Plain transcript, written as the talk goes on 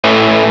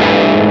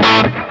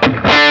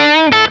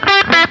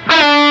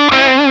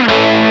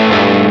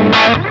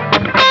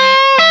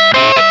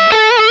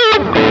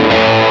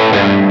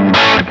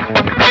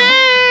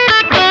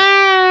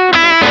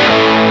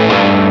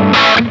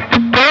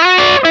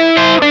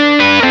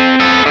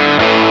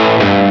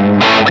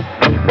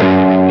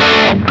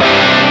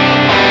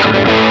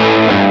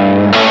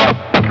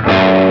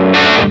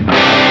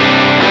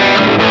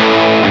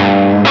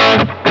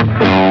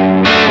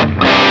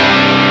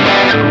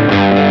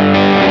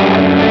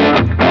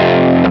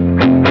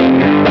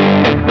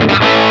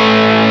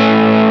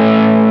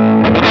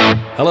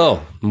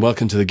and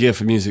welcome to the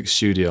Gear4music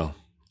studio.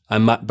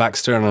 I'm Matt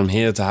Baxter and I'm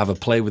here to have a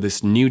play with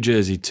this New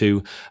Jersey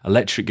 2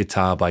 electric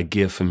guitar by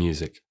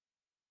Gear4music.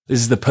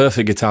 This is the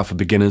perfect guitar for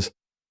beginners,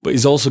 but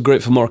it's also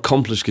great for more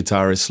accomplished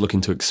guitarists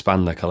looking to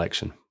expand their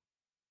collection.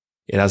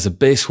 It has a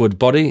basswood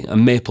body, a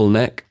maple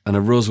neck, and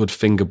a rosewood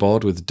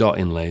fingerboard with dot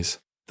inlays.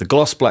 The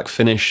gloss black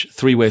finish,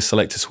 three-way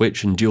selector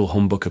switch and dual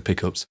humbucker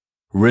pickups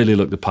really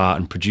look the part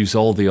and produce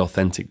all the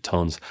authentic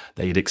tones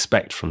that you'd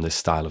expect from this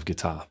style of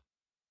guitar.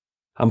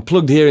 I'm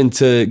plugged here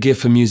into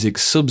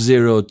Gear4music's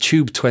Sub-Zero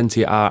Tube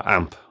 20R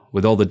amp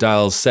with all the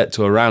dials set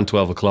to around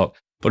 12 o'clock,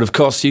 but of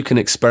course you can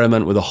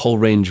experiment with a whole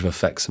range of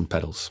effects and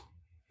pedals.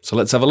 So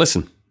let's have a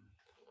listen.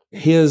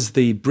 Here's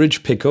the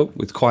bridge pickup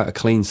with quite a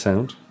clean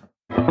sound.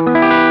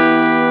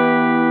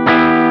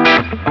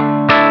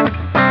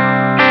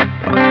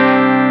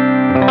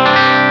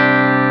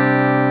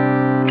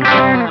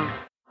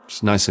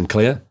 It's nice and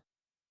clear.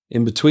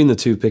 In between the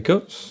two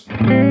pickups,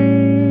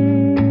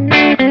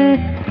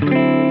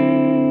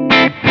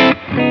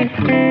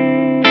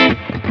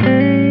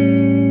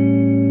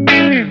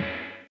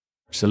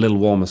 it's a little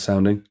warmer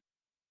sounding.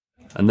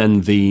 And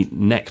then the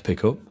neck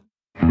pickup.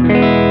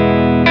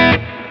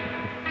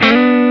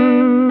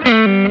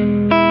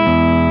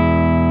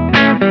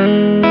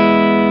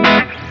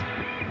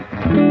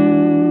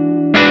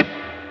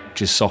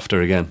 Which is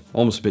softer again,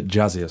 almost a bit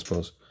jazzy, I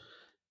suppose.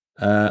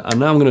 And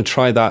now I'm going to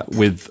try that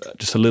with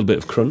just a little bit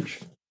of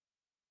crunch.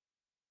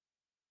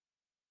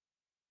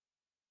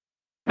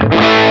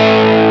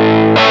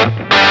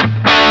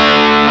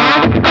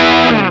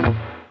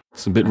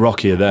 It's a bit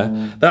rockier there.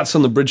 That's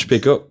on the bridge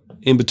pickup.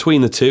 In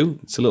between the two,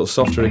 it's a little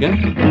softer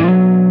again.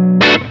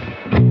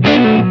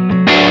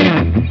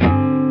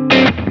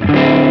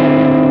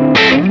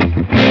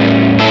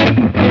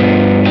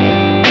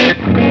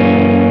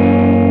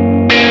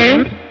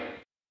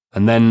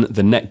 And then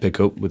the neck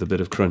pickup with a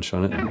bit of crunch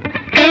on it.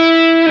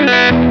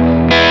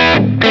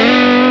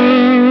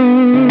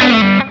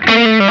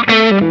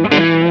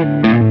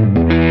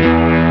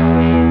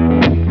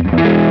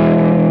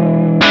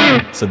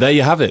 So there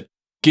you have it.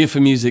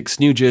 Gear4music's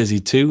New Jersey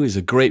 2 is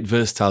a great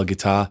versatile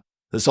guitar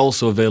that's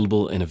also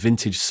available in a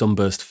vintage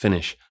sunburst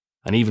finish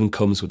and even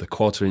comes with a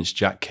 1/4-inch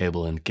jack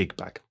cable and gig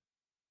bag.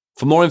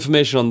 For more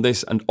information on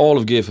this and all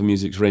of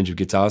Gear4music's range of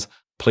guitars,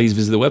 please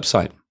visit the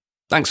website.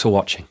 Thanks for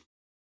watching.